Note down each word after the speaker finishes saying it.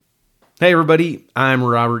Hey everybody, I'm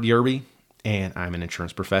Robert Yerby, and I'm an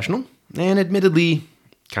insurance professional, and admittedly,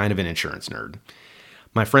 kind of an insurance nerd.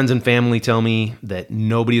 My friends and family tell me that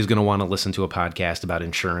nobody is going to want to listen to a podcast about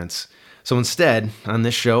insurance. So instead, on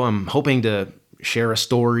this show, I'm hoping to share a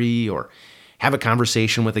story or have a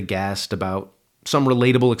conversation with a guest about some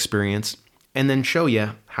relatable experience, and then show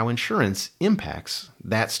you how insurance impacts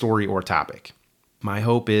that story or topic. My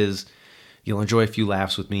hope is you'll enjoy a few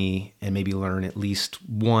laughs with me and maybe learn at least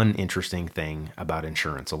one interesting thing about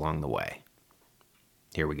insurance along the way.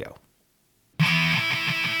 Here we go.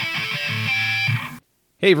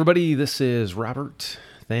 Hey everybody, this is Robert.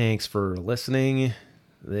 Thanks for listening.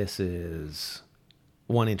 This is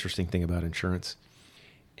one interesting thing about insurance.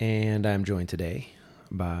 And I'm joined today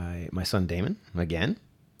by my son Damon, again.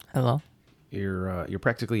 Hello. You're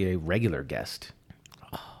practically a regular guest.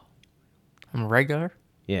 I'm a regular?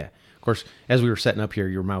 Yeah. Of course, as we were setting up here,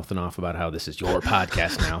 you're mouthing off about how this is your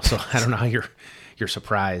podcast now. So I don't know how you're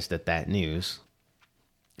surprised at that news.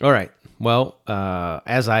 All right. Well,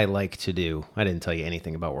 as I like to do, I didn't tell you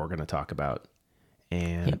anything about what we're going to talk about.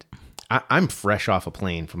 And yep. I'm fresh off a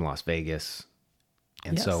plane from Las Vegas.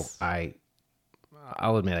 And yes. So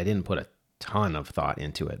I'll admit I didn't put a ton of thought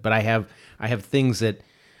into it. But I have things that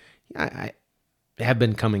I have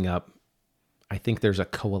been coming up. I think there's a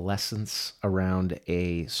coalescence around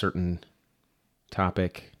a certain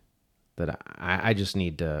topic that I just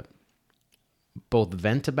need to both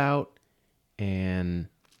vent about, and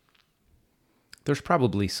there's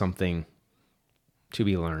probably something to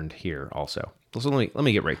be learned here also. So let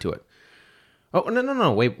me get right to it. Oh,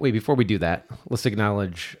 no. Wait. Before we do that, let's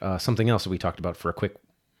acknowledge something else that we talked about for a quick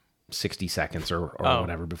 60 seconds or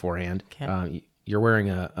whatever beforehand. Okay. You're wearing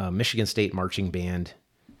a Michigan State Marching Band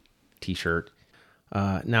t-shirt.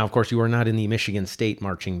 Now, of course, you are not in the Michigan State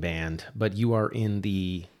Marching Band, but you are in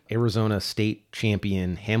the Arizona State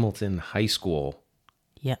Champion Hamilton High School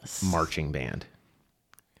Marching Band.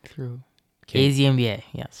 Through AZMBA,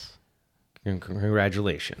 yes.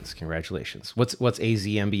 Congratulations. What's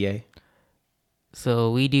AZMBA?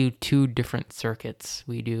 So we do two different circuits.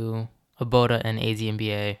 We do ABOTA and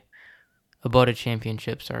AZMBA. ABOTA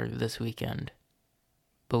championships are this weekend,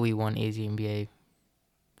 but we won AZMBA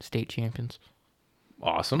state champions.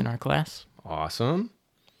 Awesome. In our class. Awesome.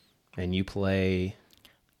 And you play?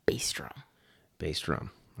 Bass drum.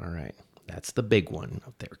 All right. That's the big one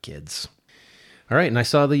up there, kids. All right. And I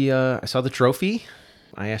saw the trophy.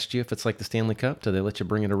 I asked you if it's like the Stanley Cup. Do they let you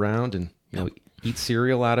bring it around and eat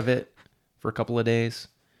cereal out of it for a couple of days?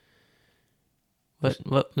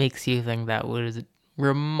 What makes you think that was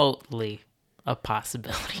remotely a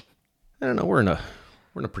possibility? I don't know. We're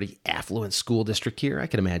in a pretty affluent school district here. I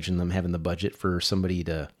could imagine them having the budget for somebody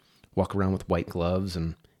to walk around with white gloves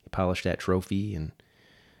and polish that trophy and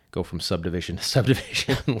go from subdivision to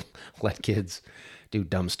subdivision and let kids do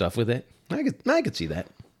dumb stuff with it. I could see that.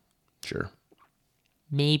 Sure.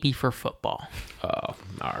 Maybe for football. Oh,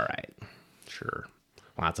 all right. Sure.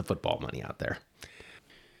 Lots of football money out there.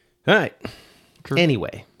 All right. True.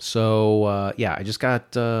 Anyway, so I just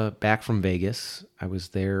got back from Vegas. I was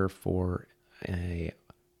there for a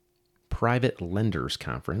private lenders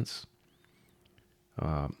conference.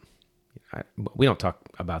 We don't talk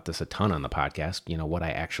about this a ton on the podcast, what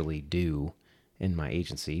I actually do in my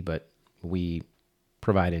agency, but we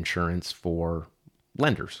provide insurance for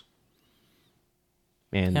lenders.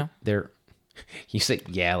 And you say,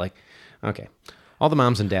 okay. All the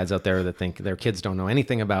moms and dads out there that think their kids don't know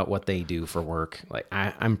anything about what they do for work, like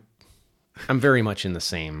I'm very much in the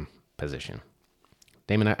same position.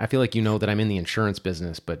 Damon, I feel like you know that I'm in the insurance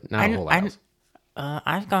business, but not a whole lot else.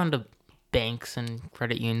 I've gone to banks and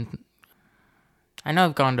credit unions. I know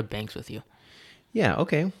I've gone to banks with you. Yeah,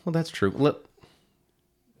 okay. Well, that's true.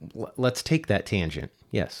 Let's take that tangent.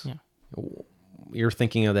 Yes. Yeah. You're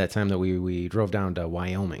thinking of that time that we drove down to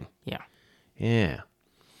Wyoming. Yeah.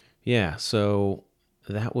 Yeah, so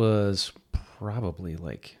that was probably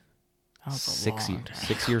like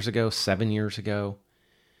 6 years ago, 7 years ago.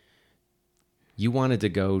 You wanted to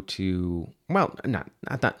go to, well, not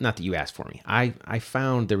that you asked for me. I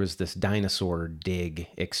found there was this dinosaur dig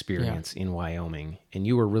experience in Wyoming, and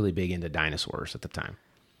you were really big into dinosaurs at the time.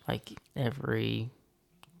 Like every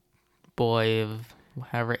boy of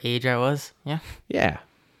whatever age I was, yeah. Yeah.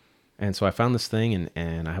 And so I found this thing,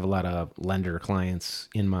 and I have a lot of lender clients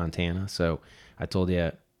in Montana, so I told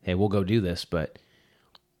you, hey, we'll go do this, but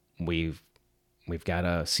we've got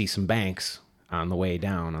to see some banks on the way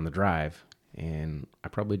down on the drive. And I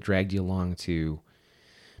probably dragged you along to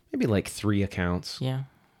maybe like 3 accounts. Yeah.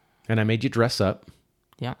 And I made you dress up.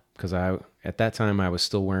 Yeah. Because at that time I was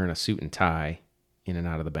still wearing a suit and tie in and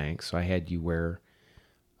out of the bank. So I had you wear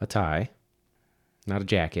a tie, not a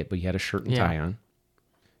jacket, but you had a shirt and tie on.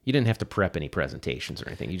 You didn't have to prep any presentations or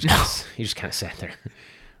anything. You just kind of sat there.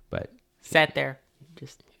 But sat there.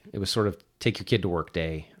 It was sort of take your kid to work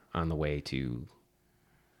day on the way to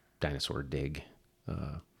Dinosaur Dig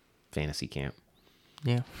fantasy camp.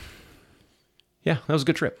 Yeah. Yeah, that was a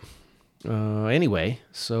good trip. Anyway,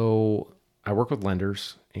 so I work with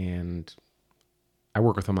lenders, and I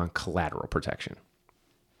work with them on collateral protection.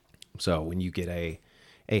 So when you get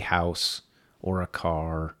a house or a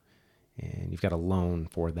car and you've got a loan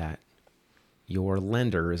for that, your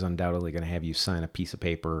lender is undoubtedly going to have you sign a piece of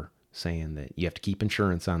paper saying that you have to keep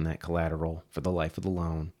insurance on that collateral for the life of the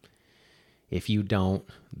loan. If you don't,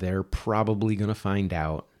 they're probably going to find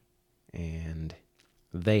out, and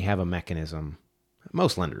they have a mechanism.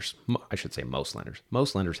 Most lenders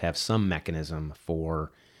have some mechanism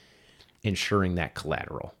for insuring that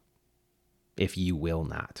collateral if you will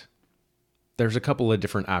not. There's a couple of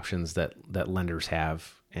different options that lenders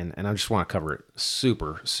have, and I just want to cover it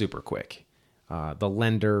super, super quick. The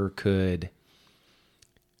lender could,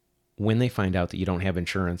 when they find out that you don't have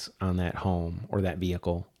insurance on that home or that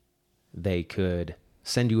vehicle, they could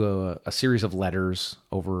send you a series of letters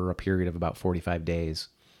over a period of about 45 days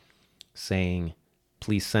saying,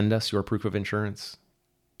 please send us your proof of insurance.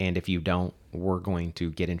 And if you don't, we're going to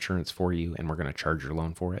get insurance for you and we're going to charge your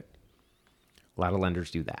loan for it. A lot of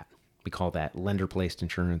lenders do that. We call that lender-placed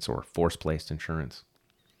insurance or force-placed insurance.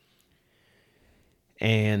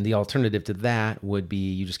 And the alternative to that would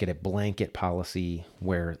be you just get a blanket policy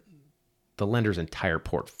where the lender's entire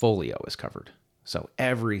portfolio is covered. So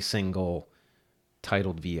every single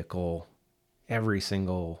titled vehicle, every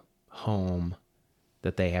single home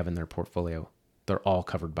that they have in their portfolio, they're all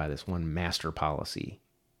covered by this one master policy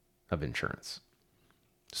of insurance.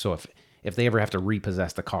 So if they ever have to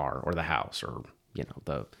repossess the car or the house or,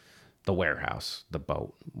 the warehouse, the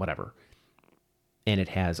boat, whatever, and it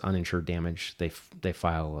has uninsured damage, they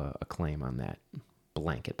file a claim on that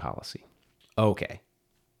blanket policy. Okay.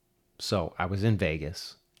 So I was in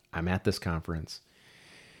Vegas. I'm at this conference,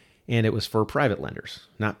 and it was for private lenders,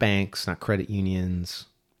 not banks, not credit unions,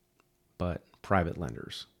 but private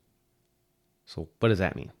lenders. So what does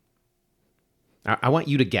that mean? I want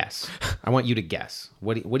you to guess. What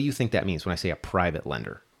do you think that means when I say a private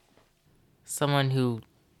lender? Someone who,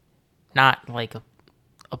 not like a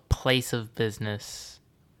place of business,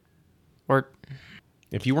 or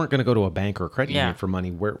if you weren't going to go to a bank or a credit union for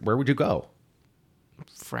money, where would you go?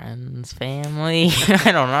 Friends, family.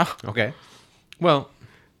 I don't know. Okay. Well,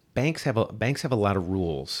 banks have a lot of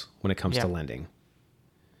rules when it comes to lending.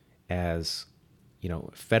 As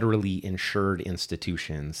federally insured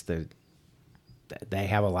institutions, they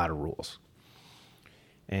have a lot of rules.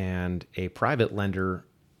 And a private lender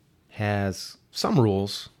has some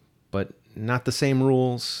rules, but not the same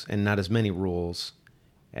rules and not as many rules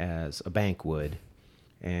as a bank would.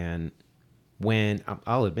 And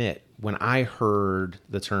I'll admit, when I heard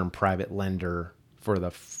the term private lender for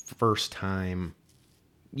the first time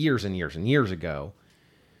years and years and years ago,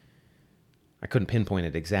 I couldn't pinpoint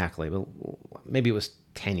it exactly, but maybe it was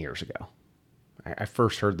 10 years ago. I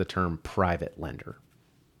first heard the term private lender.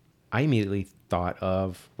 I immediately thought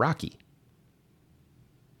of Rocky.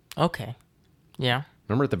 Okay. Yeah.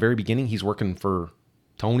 Remember at the very beginning, he's working for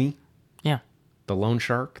Tony? Yeah. The loan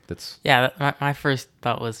shark? My first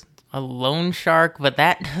thought was a loan shark, but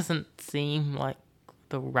that doesn't seem like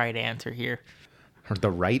the right answer here. Or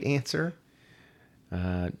the right answer?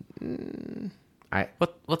 What's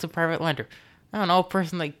a private lender? I don't know, a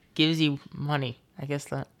person that gives you money. I guess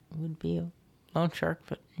that would be a loan shark,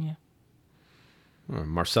 but yeah.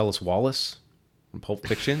 Marcellus Wallace from Pulp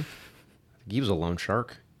Fiction. He was a loan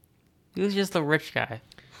shark. He was just a rich guy.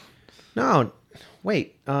 No,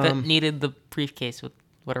 wait. That needed the briefcase with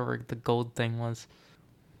whatever the gold thing was.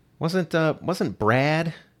 Wasn't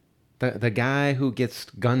Brad the guy who gets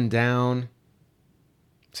gunned down?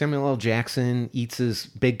 Samuel L. Jackson eats his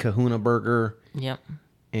big kahuna burger. Yep.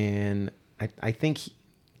 And I think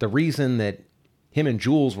the reason that him and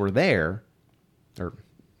Jules were there, or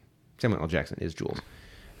Samuel L. Jackson is Jules.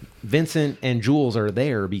 Vincent and Jules are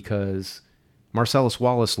there because Marcellus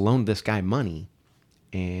Wallace loaned this guy money,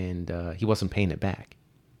 and he wasn't paying it back.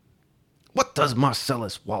 What does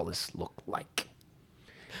Marcellus Wallace look like?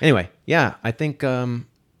 Anyway, yeah, I think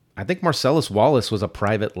Marcellus Wallace was a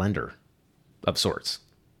private lender of sorts.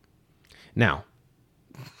 Now,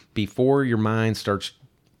 before your mind starts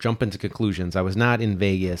jumping to conclusions, I was not in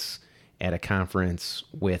Vegas at a conference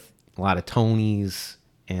with a lot of Tonys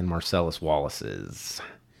and Marcellus Wallaces.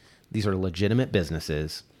 These are legitimate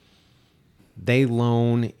businesses. They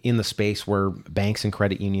loan in the space where banks and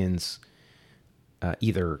credit unions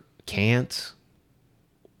either can't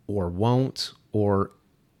or won't, or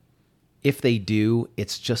if they do,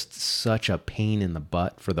 it's just such a pain in the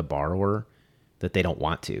butt for the borrower that they don't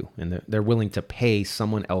want to. And they're willing to pay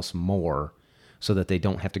someone else more so that they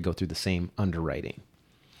don't have to go through the same underwriting.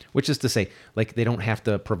 Which is to say, like, they don't have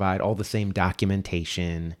to provide all the same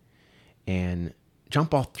documentation and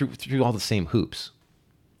jump all through all the same hoops.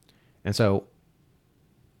 And so,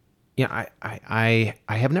 yeah, I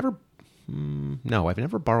have never, no, I've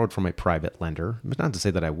never borrowed from a private lender. But not to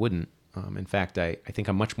say that I wouldn't. In fact, I think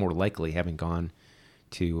I'm much more likely, having gone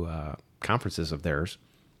to conferences of theirs.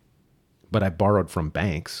 But I borrowed from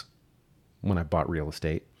banks when I bought real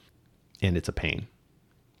estate, and it's a pain.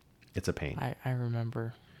 It's a pain. I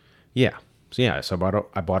remember. Yeah. So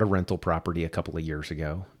I bought a rental property a couple of years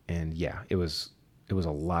ago, and yeah, it was a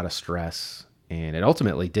lot of stress, and it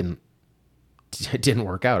ultimately didn't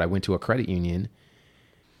work out. I went to a credit union,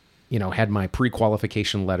 had my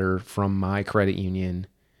pre-qualification letter from my credit union,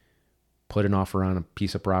 put an offer on a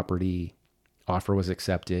piece of property, offer was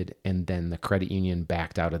accepted, and then the credit union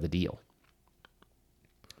backed out of the deal.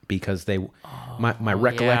 Because my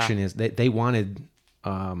recollection is that they wanted,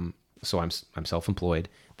 so I'm self-employed.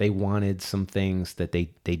 They wanted some things that they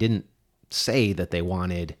didn't say that they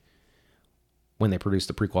wanted when they produced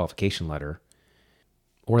the pre-qualification letter,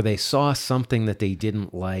 or they saw something that they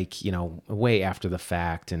didn't like, way after the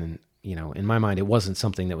fact. And, in my mind, it wasn't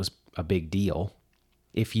something that was a big deal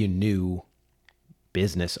if you knew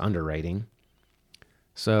business underwriting.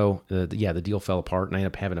 So the deal fell apart, and I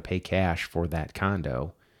ended up having to pay cash for that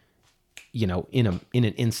condo, in an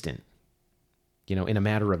instant. In a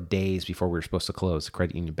matter of days before we were supposed to close, the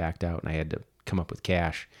credit union backed out, and I had to come up with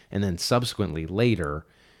cash. And then subsequently later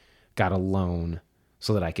got a loan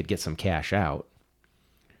so that I could get some cash out.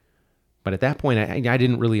 But at that point, I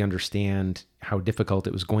didn't really understand how difficult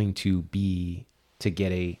it was going to be to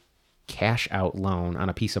get a cash out loan on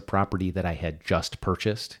a piece of property that I had just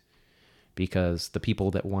purchased, because the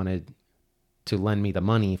people that wanted to lend me the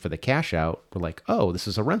money for the cash out were like, oh, this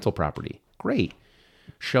is a rental property. Great.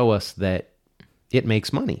 Show us that it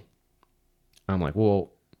makes money. I'm like,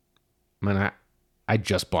 well, man, I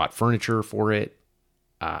just bought furniture for it.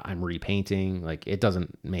 I'm repainting. Like, it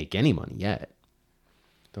doesn't make any money yet.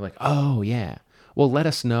 They're like, oh, yeah. Well, let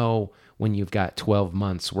us know when you've got 12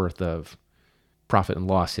 months worth of profit and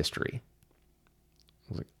loss history.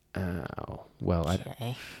 I was like, oh, well,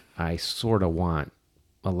 okay. I sort of want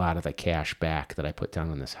a lot of the cash back that I put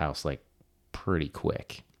down on this house, like, pretty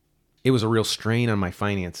quick. It was a real strain on my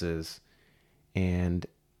finances, and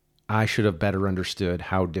I should have better understood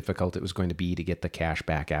how difficult it was going to be to get the cash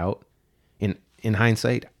back out. In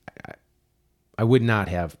hindsight, I would not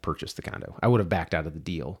have purchased the condo. I would have backed out of the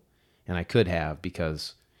deal, and I could have,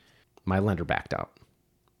 because my lender backed out.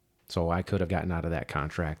 So I could have gotten out of that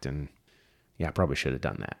contract, and yeah, I probably should have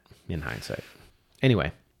done that in hindsight.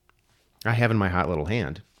 Anyway, I have in my hot little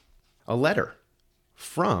hand a letter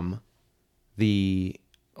from the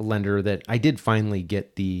lender that I did finally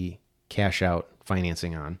get the cash out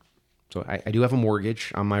financing on. So I do have a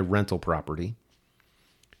mortgage on my rental property.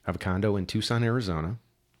 I have a condo in Tucson, Arizona.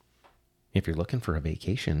 If you're looking for a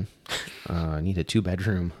vacation, need a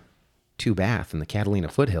 2-bedroom, 2-bath in the Catalina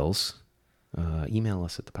foothills, email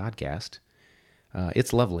us at the podcast.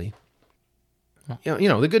 It's lovely.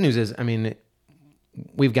 The good news is,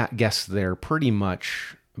 we've got guests there pretty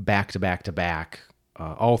much back to back to back,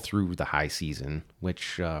 all through the high season,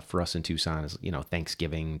 which for us in Tucson is,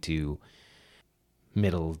 Thanksgiving to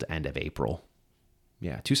middle to end of April.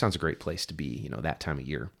 Yeah, Tucson's a great place to be, that time of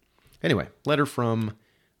year. Anyway, letter from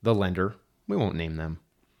the lender. We won't name them,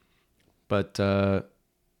 but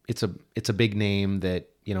it's a big name that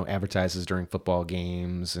advertises during football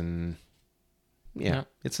games, and yeah.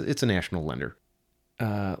 It's a national lender.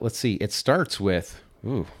 Let's see. It starts with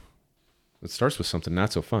something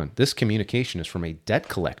not so fun. This communication is from a debt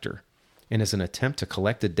collector and is an attempt to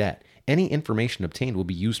collect a debt. Any information obtained will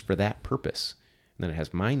be used for that purpose. And then it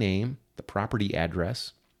has my name, the property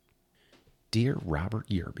address. Dear Robert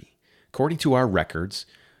Yerby, according to our records,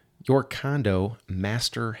 your condo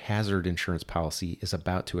master hazard insurance policy is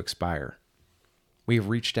about to expire. We have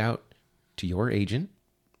reached out to your agent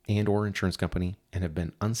and or insurance company and have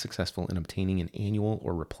been unsuccessful in obtaining an annual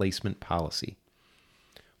or replacement policy.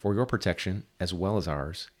 For your protection, as well as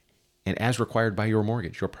ours, and as required by your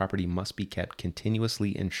mortgage, your property must be kept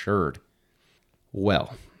continuously insured.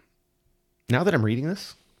 Well, now that I'm reading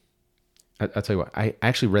this, I'll tell you what, I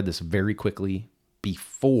actually read this very quickly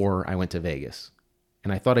before I went to Vegas.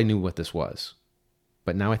 And I thought I knew what this was.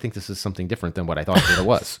 But now I think this is something different than what I thought it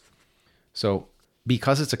was. So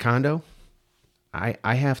because it's a condo,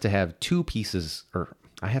 I have to have two pieces, or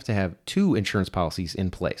I have to have two insurance policies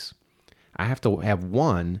in place. I have to have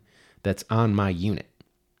one that's on my unit.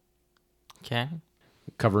 Okay.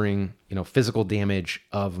 Covering, physical damage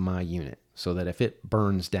of my unit, so that if it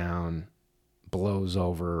burns down, blows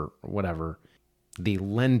over, whatever, the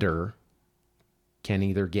lender can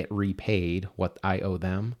either get repaid what I owe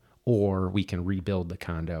them, or we can rebuild the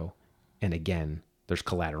condo. And again, there's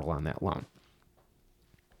collateral on that loan.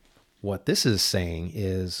 What this is saying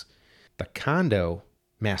is the condo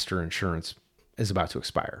master insurance is about to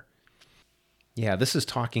expire. Yeah, this is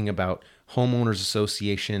talking about homeowners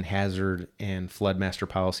association hazard and flood master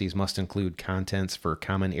policies must include contents for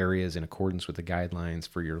common areas in accordance with the guidelines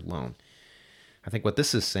for your loan. I think what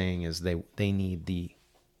this is saying is they need the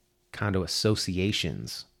condo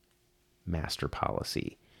association's master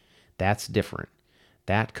policy. That's different.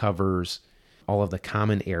 That covers all of the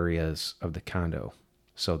common areas of the condo.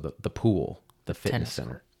 So the pool, the fitness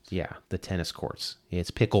center. Yeah, the tennis courts.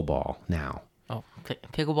 It's pickleball now. Oh,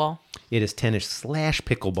 pickleball? It is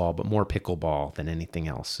tennis/pickleball, but more pickleball than anything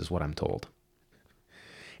else is what I'm told.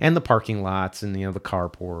 And the parking lots and, the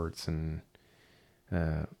carports and,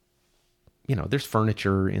 there's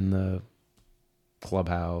furniture in the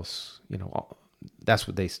clubhouse, that's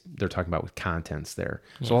what they're talking about with contents there.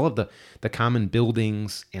 Yeah. So all of the common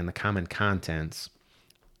buildings and the common contents,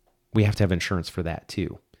 we have to have insurance for that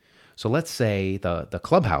too. So let's say the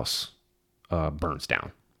clubhouse burns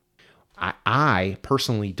down. I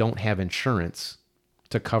personally don't have insurance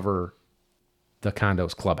to cover the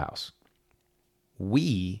condo's clubhouse.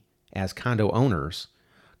 We, as condo owners,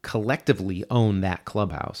 collectively own that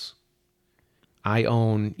clubhouse. I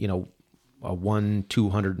own, a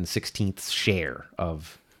 1/216th share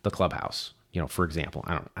of the clubhouse. For example,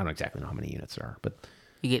 I don't exactly know how many units there are, but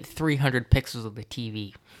you get 300 pixels of the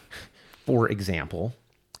TV. For example.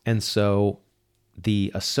 And so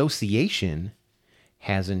the association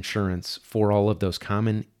has insurance for all of those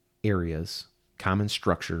common areas, common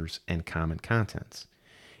structures, and common contents.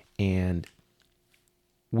 And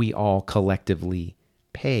we all collectively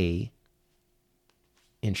pay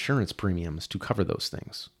insurance premiums to cover those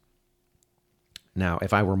things. Now,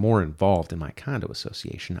 if I were more involved in my condo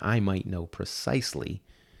association, I might know precisely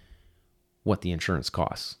what the insurance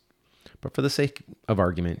costs. But for the sake of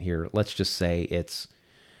argument here, let's just say it's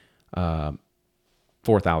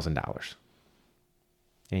 $4,000.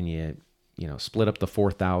 And you split up the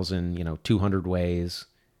 4,000, 200 ways,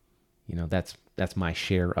 that's my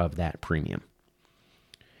share of that premium.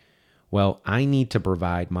 Well, I need to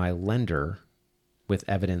provide my lender with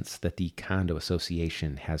evidence that the condo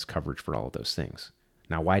association has coverage for all of those things.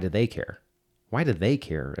 Now, why do they care? Why do they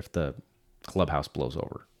care if the clubhouse blows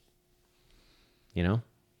over?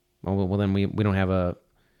 Well, then we don't have a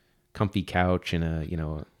comfy couch and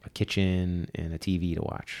a kitchen and a TV to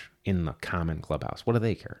watch in the common clubhouse. What do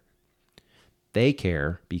they care? They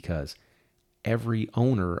care because every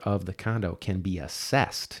owner of the condo can be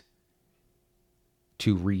assessed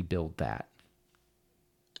to rebuild that.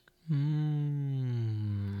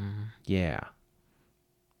 Yeah.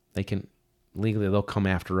 They can legally, they'll come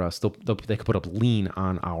after us. They could put up lien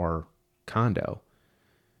on our condo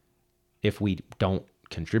if we don't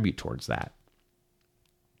contribute towards that.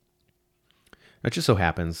 It just so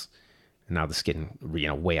happens, and now this is getting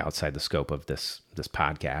way outside the scope of this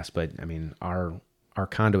podcast, but I mean our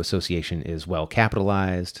condo association is well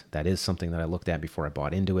capitalized. That is something that I looked at before I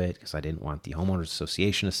bought into it, because I didn't want the homeowners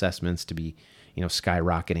association assessments to be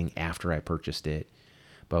skyrocketing after I purchased it.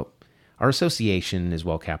 But our association is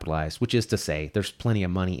well capitalized, which is to say there's plenty of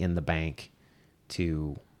money in the bank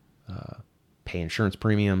to pay insurance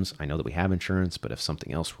premiums. I know that we have insurance, but if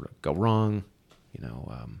something else were to go wrong,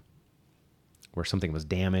 where something was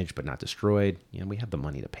damaged but not destroyed, we have the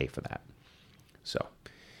money to pay for that. So,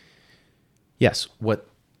 yes, what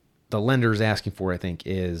the lender is asking for, I think,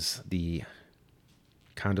 is the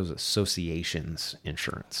condos association's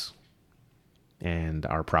insurance. And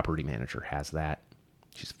our property manager has that.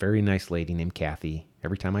 She's a very nice lady named Kathy.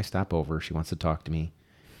 Every time I stop over, she wants to talk to me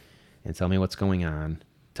and tell me what's going on.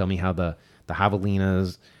 Tell me how the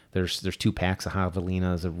javelinas, there's 2 packs of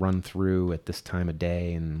javelinas that run through at this time of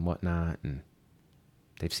day and whatnot. And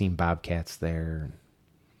they've seen bobcats there. And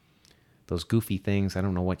those goofy things, I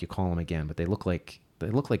don't know what you call them again, but they look like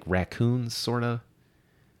raccoons, sort of.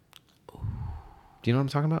 Do you know what I'm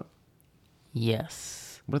talking about?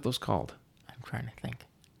 Yes. What are those called? I'm trying to think.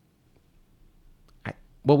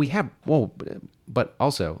 But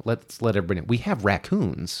also, let's let everybody know, we have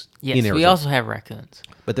raccoons in Yes, Arizona. we also have raccoons.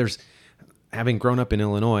 But having grown up in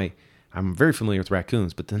Illinois, I'm very familiar with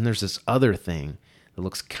raccoons, but then there's this other thing It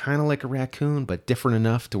looks kind of like a raccoon, but different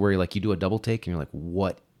enough to where like you do a double take and you're like,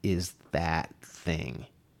 what is that thing?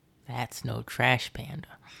 That's no trash panda.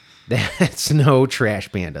 That's no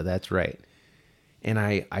trash panda. That's right. And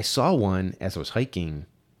I saw one as I was hiking.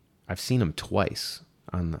 I've seen them twice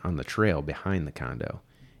on the trail behind the condo,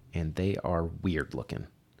 and they are weird looking.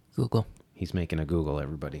 Google. He's making a Google,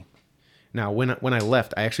 everybody. Now, when I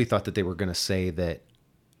left, I actually thought that they were going to say that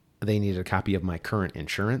they needed a copy of my current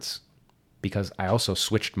insurance because I also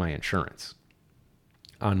switched my insurance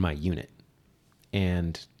on my unit.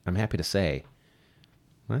 And I'm happy to say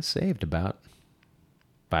I saved about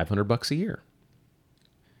 $500 a year.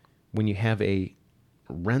 When you have a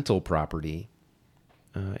rental property,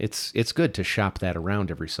 it's good to shop that around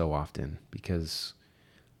every so often because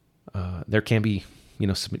there can be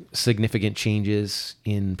some significant changes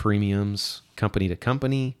in premiums company to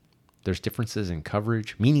company. There's differences in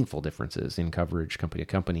coverage, meaningful differences in coverage company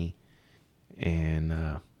to company.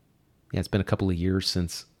 And it's been a couple of years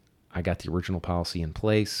since I got the original policy in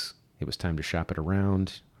place. It was time to shop it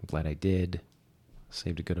around. I'm glad I did.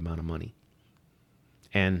 Saved a good amount of money.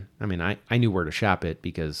 And I mean, I knew where to shop it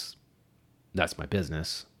because that's my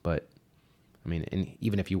business. But I mean, and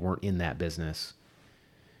even if you weren't in that business,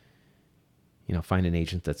 find an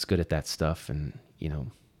agent that's good at that stuff and,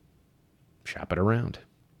 shop it around.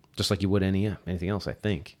 Just like you would anything else, I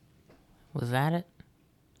think. Was that it?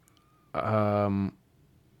 No.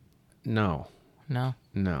 No.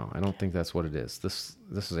 No, I don't think that's what it is. This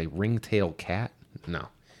is a ringtail cat? No.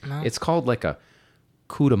 No. It's called like a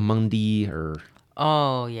Cudamundi or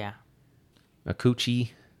Oh, yeah. a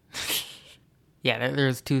coochie. Yeah,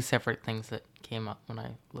 there's two separate things that came up when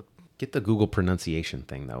I looked. Get the Google pronunciation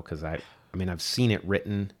thing, though, because I've seen it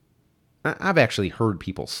written. I've actually heard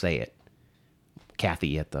people say it.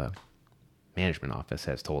 Kathy at the management office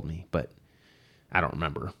has told me, but I don't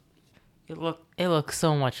remember. It looks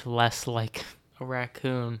so much less like a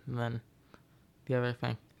raccoon than the other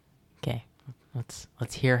thing. Okay, let's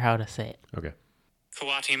hear how to say it. Okay.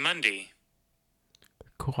 Coatimundi.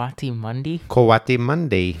 Coatimundi?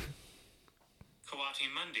 Coatimundi.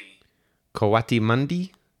 Coatimundi.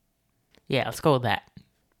 Coatimundi? Yeah, let's go with that.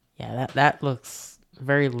 Yeah, that looks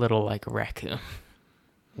very little like a raccoon.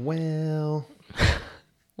 Well,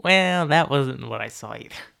 that wasn't what I saw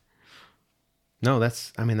either. no,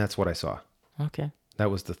 that's what I saw. Okay.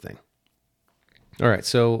 That was the thing. All right,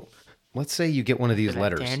 so let's say you get one of these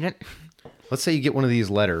letters. Tangent? Let's say you get one of these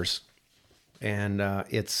letters, and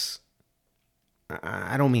it's,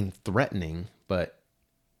 I don't mean threatening, but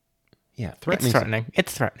yeah, threatening. It's threatening.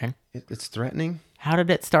 It's threatening. It's threatening? How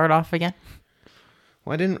did it start off again?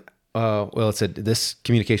 Well, I didn't, it said, this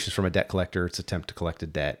communication is from a debt collector. It's attempt to collect a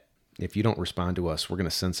debt. If you don't respond to us, we're going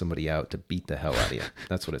to send somebody out to beat the hell out of you.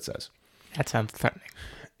 That's what it says. That sounds threatening.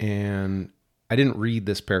 And I didn't read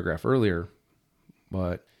this paragraph earlier,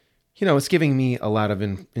 but, it's giving me a lot of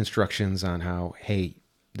instructions on how, hey,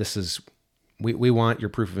 this is, we want your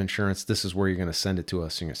proof of insurance. This is where you're going to send it to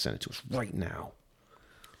us. You're going to send it to us right now.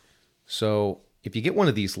 So if you get one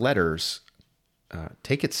of these letters,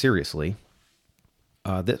 take it seriously.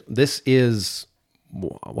 This is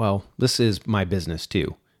my business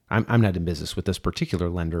too. I'm not in business with this particular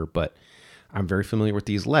lender, but I'm very familiar with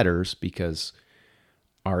these letters because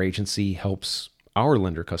our agency helps our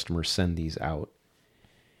lender customers send these out.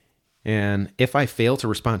 And if I fail to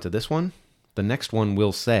respond to this one, the next one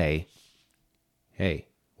will say, hey,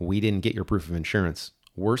 we didn't get your proof of insurance.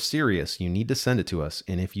 We're serious. You need to send it to us.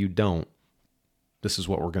 And if you don't, this is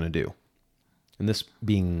what we're going to do. And this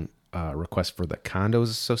being a request for the Condos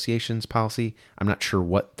Association's policy, I'm not sure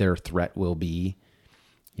what their threat will be.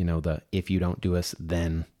 If you don't do us,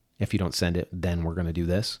 then if you don't send it, then we're going to do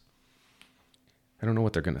this. I don't know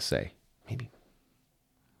what they're going to say.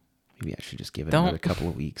 Maybe I should just give it another couple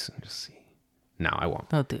of weeks and just see. No, I won't.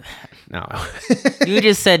 Don't do that. No. You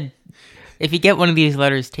just said, if you get one of these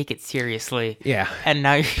letters, take it seriously. Yeah. And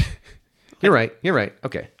now You're right.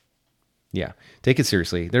 Okay. Yeah. Take it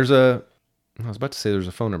seriously. I was about to say there's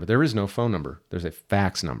a phone number. There is no phone number. There's a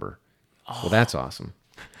fax number. Oh. Well, that's awesome.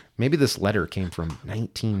 Maybe this letter came from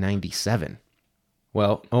 1997.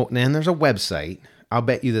 Well, and there's a website. I'll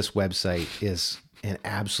bet you this website is an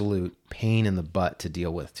absolute pain in the butt to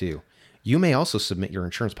deal with too. You may also submit your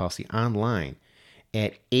insurance policy online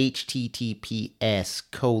at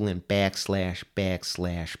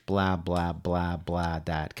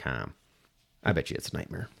https://blah/blah/blah.com. I bet you it's a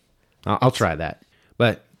nightmare. I'll try that.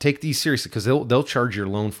 But take these seriously because they'll charge your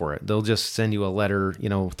loan for it. They'll just send you a letter,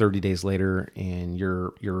 30 days later, and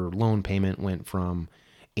your loan payment went from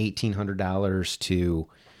 $1,800 to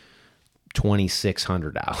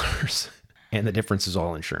 $2,600, and the difference is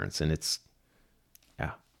all insurance, and it's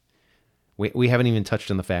We haven't even touched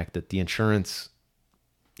on the fact that the insurance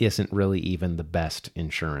isn't really even the best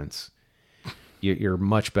insurance. You're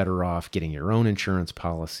much better off getting your own insurance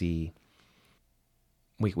policy.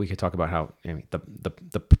 We could talk about how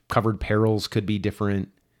the covered perils could be different.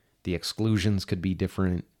 The exclusions could be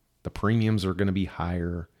different. The premiums are going to be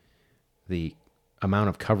higher. The amount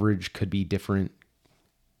of coverage could be different.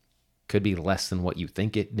 Could be less than what you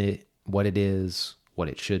think what it is, what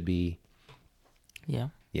it should be. Yeah.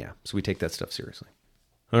 Yeah. So we take that stuff seriously.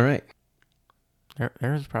 All right.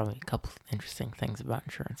 There's probably a couple of interesting things about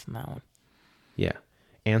insurance in that one. Yeah.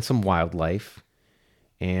 And some wildlife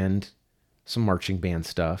and some marching band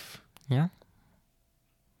stuff. Yeah.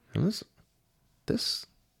 And this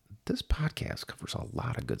podcast covers a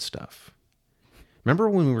lot of good stuff. Remember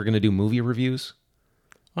when we were going to do movie reviews?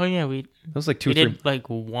 Oh yeah, that was like we did like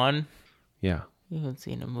one. Yeah. We haven't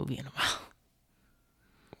seen a movie in a while.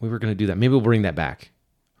 We were going to do that. Maybe we'll bring that back.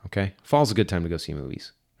 Okay. Fall's a good time to go see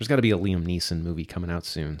movies. There's got to be a Liam Neeson movie coming out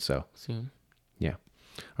soon. Soon. Yeah.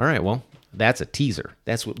 All right. Well, that's a teaser.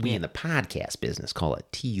 That's what we in the podcast business call a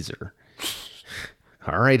teaser.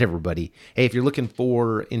 All right, everybody. Hey, if you're looking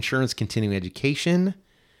for insurance continuing education,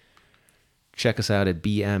 check us out at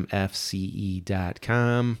bmfce.com.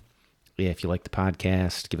 If you like the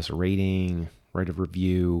podcast, give us a rating, write a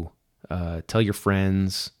review, tell your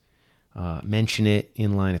friends, mention it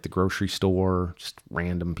in line at the grocery store, just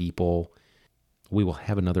random people. We will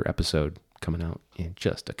have another episode coming out in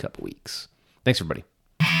just a couple weeks. Thanks, everybody.